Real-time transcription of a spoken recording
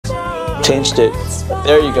Changed it.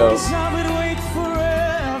 There you go.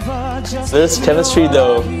 There's chemistry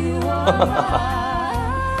though.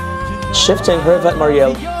 Shifting her at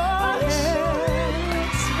Marielle.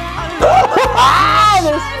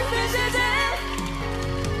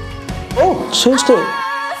 Oh, changed it.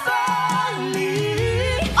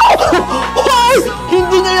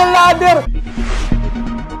 Hindi niya yung ladder.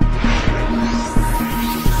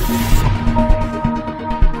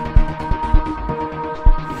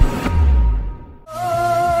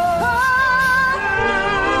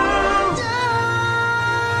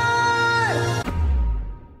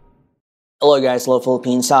 Hello guys, hello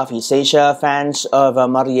Philippines, Southeast Asia, fans of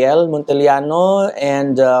Marielle Monteliano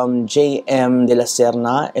and JM de la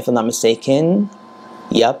Serna, if I'm not mistaken.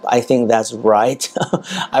 Yep, I think that's right.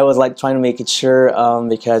 I was like trying to make it sure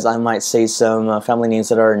because I might say some family names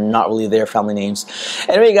that are not really their family names.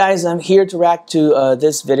 Anyway guys, I'm here to react to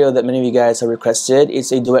this video that many of you guys have requested.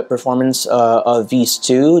 It's a duet performance of these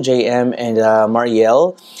two, JM and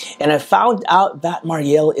Marielle. And I found out that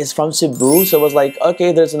Marielle is from Cebu, so I was like,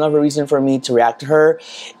 okay, there's another reason for me to react to her.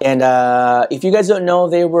 And if you guys don't know,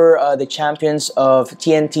 they were the champions of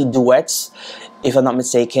TNT Duets, if I'm not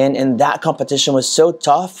mistaken, and that competition was so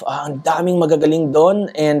tough. Ang daming magagaling doon,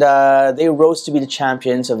 and they rose to be the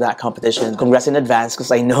champions of that competition. Congrats in advance because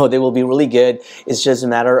I know they will be really good. It's just a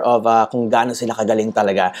matter of kung gaano sila kagaling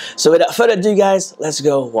talaga. So without further ado guys, let's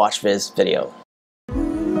go watch this video.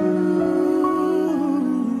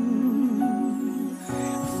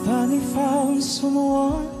 Finally found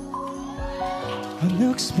someone who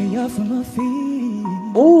knocks me off of my feet.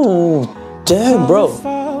 Ooh, damn bro.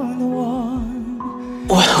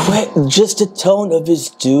 Wait, just the tone of his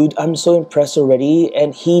dude, I'm so impressed already.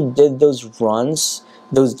 And he did those runs,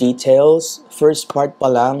 those details, first part pa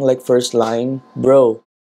lang, like first line, bro.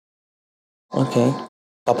 Okay,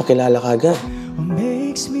 papakilala ka agad.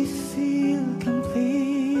 Makes me feel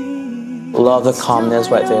complete. Love the calmness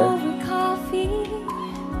right there.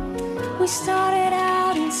 We started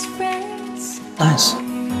out as friends. Nice.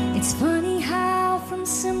 It's funny how from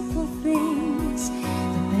simple things the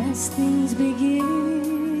best things begin.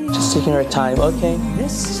 Just taking her time, okay.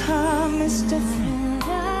 This time is different.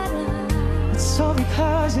 It's all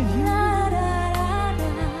because of you.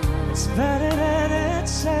 It's better than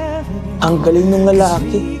it's ever been. Ang galing nung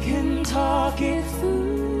lalaki. We can talk it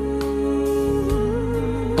through.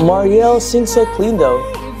 Marielle sings so clean though.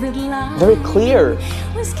 Very clear.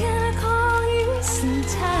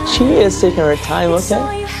 She is taking her time, okay.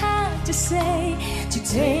 All you have to say to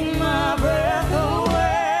take my breath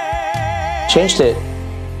away. Changed it.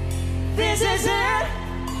 This is it.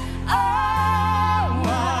 Oh,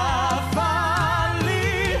 I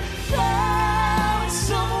finally found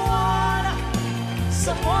someone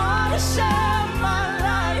to share my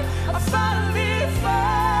life. I finally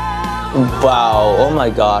found. Wow, oh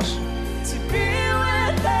my gosh. To be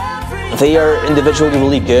with every They are individually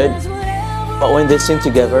really good, but when they sing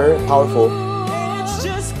together, powerful. It's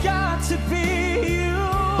just got to be you.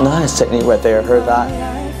 Nice technique right there, heard that.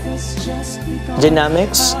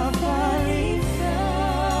 Dynamics.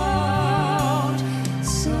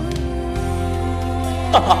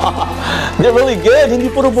 They're really good, hindi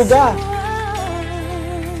puro buga.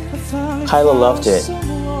 Kyla loved it.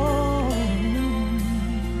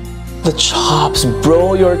 The chops,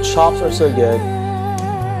 bro, your chops are so good.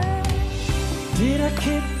 Did I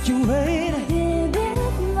keep you waiting?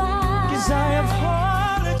 'Cause I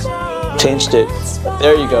apologize. Changed it.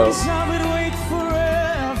 There you go. I would wait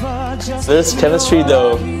forever just There's chemistry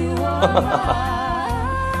though.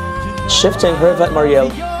 Shifting her at Marielle.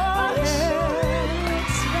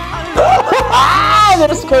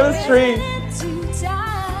 There's chemistry.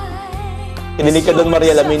 Kininig ka doon,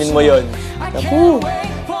 Marielle, aminin mo yun. Naku.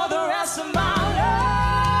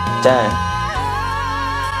 Dang.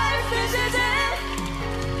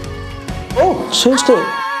 Oh, changed it.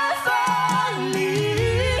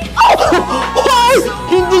 Oh,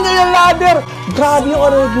 hindi niya yung ladder. Grabe yung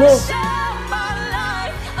orig mo.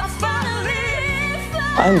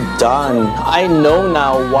 I'm done. I know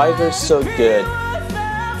now why they're so good.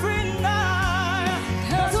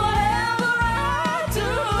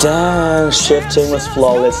 Damn, shifting was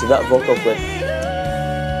flawless. That vocal flip.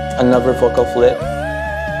 Another vocal flip.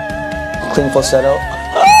 Clean falsetto.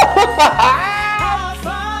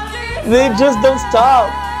 They just don't stop.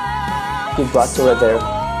 He brought to it there.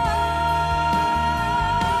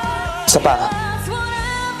 Isa pa.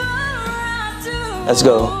 Let's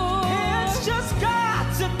go.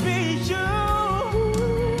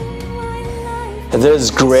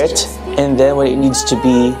 There's grit, and then when it needs to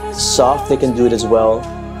be soft, they can do it as well.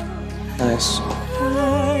 Nice.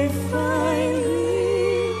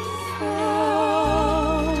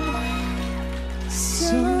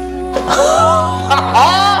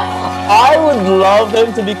 I would love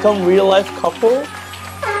them to become real life couple.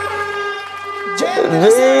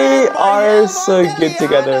 They are so good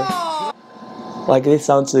together. Like, they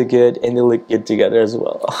sound so good and they look good together as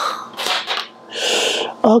well.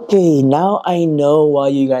 Okay, now I know why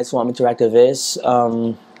you guys want me to react to this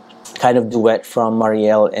kind of duet from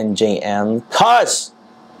Marielle and JM, cause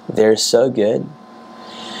they're so good.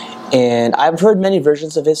 And I've heard many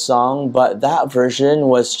versions of his song, but that version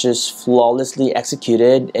was just flawlessly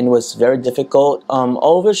executed and was very difficult.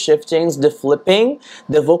 All the shiftings, the flipping,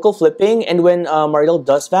 the vocal flipping, and when Mariel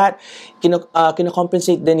does that,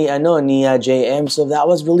 kinocompensate din ni JM. So that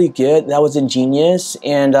was really good. That was ingenious.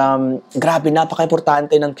 And grabe,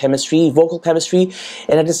 napaka-importante ng chemistry, vocal chemistry.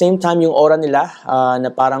 And at the same time, yung aura nila, na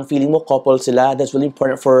parang feeling mo couple sila, that's really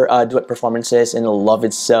important for duet performances, and I love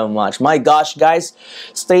it so much. My gosh, guys,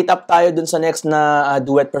 straight up tayo dun sa next na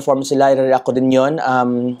duet performance nila. I-react ko din yun.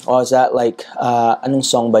 What was that? Like, anong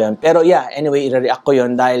song ba yun? Pero yeah, anyway, i-react ko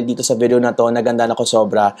yun dahil dito sa video na to, naganda na ko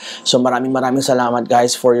sobra. So maraming salamat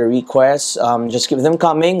guys for your requests. Just keep them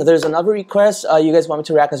coming. There's another request. You guys want me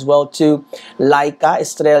to react as well to Laika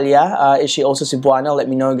Estrella. Is she also Cebuana?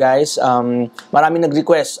 Let me know, guys. Maraming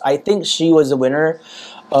nag-request. I think she was the winner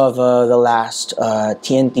of the last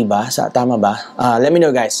TNT ba? Tama ba? Let me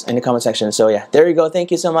know, guys, in the comment section. So yeah, there you go.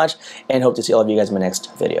 Thank you so much, and hope to see all of you guys in my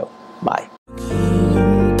next video. Bye.